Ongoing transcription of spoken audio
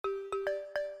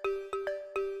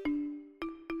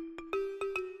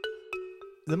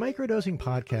The Microdosing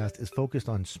Podcast is focused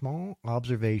on small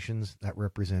observations that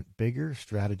represent bigger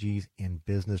strategies and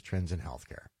business trends in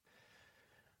healthcare.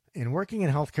 In working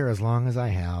in healthcare as long as I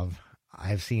have,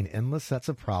 I've seen endless sets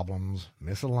of problems,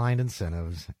 misaligned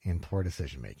incentives, and poor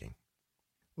decision making.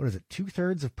 What is it?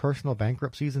 2/3 of personal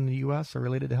bankruptcies in the U.S. are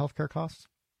related to healthcare costs.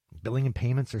 Billing and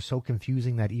payments are so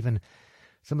confusing that even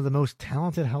some of the most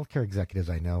talented healthcare executives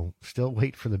I know still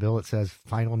wait for the bill that says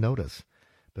final notice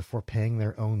before paying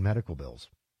their own medical bills.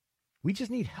 We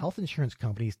just need health insurance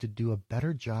companies to do a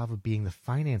better job of being the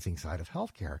financing side of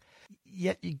healthcare.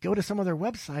 Yet you go to some of their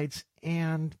websites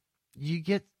and you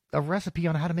get a recipe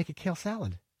on how to make a kale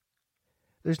salad.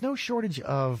 There's no shortage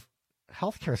of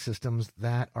healthcare systems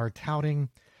that are touting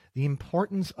the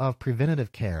importance of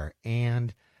preventative care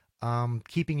and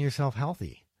keeping yourself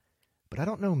healthy. But I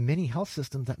don't know many health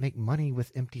systems that make money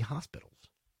with empty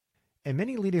hospitals. And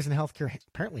many leaders in healthcare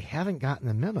apparently haven't gotten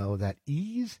the memo that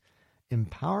ease,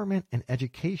 empowerment, and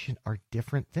education are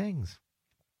different things.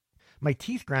 My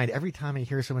teeth grind every time I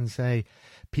hear someone say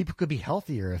people could be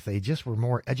healthier if they just were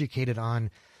more educated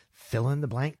on fill in the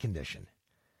blank condition.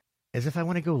 As if I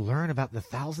want to go learn about the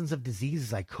thousands of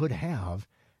diseases I could have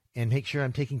and make sure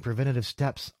I'm taking preventative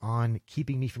steps on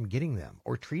keeping me from getting them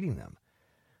or treating them.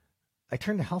 I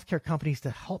turn to healthcare companies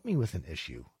to help me with an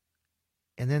issue,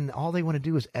 and then all they want to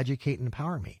do is educate and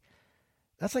empower me.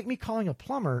 That's like me calling a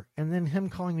plumber and then him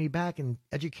calling me back and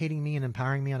educating me and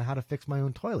empowering me on how to fix my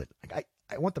own toilet.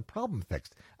 I want the problem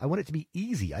fixed. I want it to be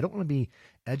easy. I don't want to be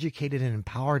educated and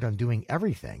empowered on doing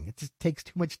everything. It just takes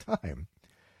too much time.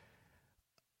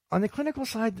 On the clinical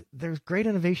side, there's great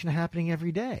innovation happening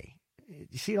every day.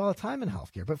 You see it all the time in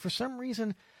healthcare. But for some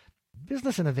reason,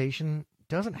 business innovation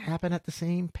doesn't happen at the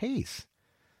same pace.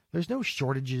 There's no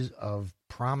shortages of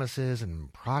promises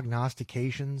and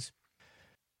prognostications.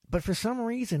 But for some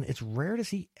reason, it's rare to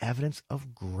see evidence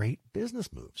of great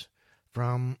business moves.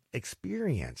 From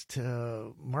experience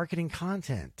to marketing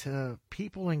content to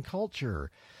people and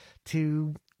culture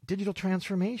to digital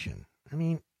transformation.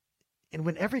 And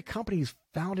when every company is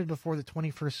founded before the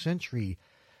 21st century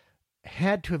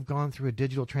had to have gone through a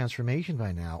digital transformation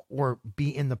by now or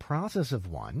be in the process of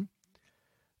one,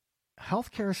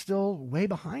 healthcare is still way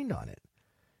behind on it.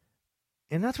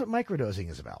 And that's what microdosing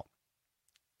is about.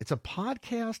 It's a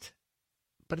podcast,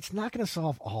 but it's not going to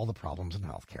solve all the problems in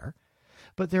healthcare.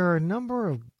 But there are a number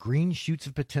of green shoots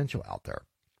of potential out there.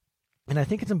 And I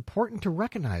think it's important to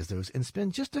recognize those and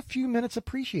spend just a few minutes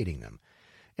appreciating them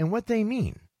and what they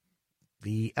mean.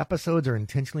 The episodes are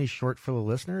intentionally short for the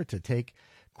listener to take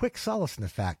quick solace in the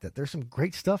fact that there's some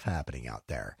great stuff happening out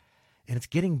there and it's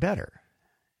getting better.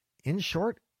 In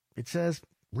short, it says,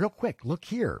 real quick, look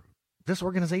here. This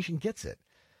organization gets it.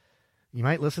 You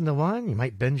might listen to one, you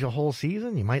might binge a whole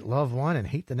season, you might love one and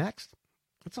hate the next.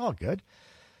 It's all good.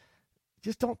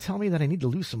 Just don't tell me that I need to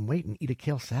lose some weight and eat a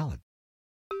kale salad.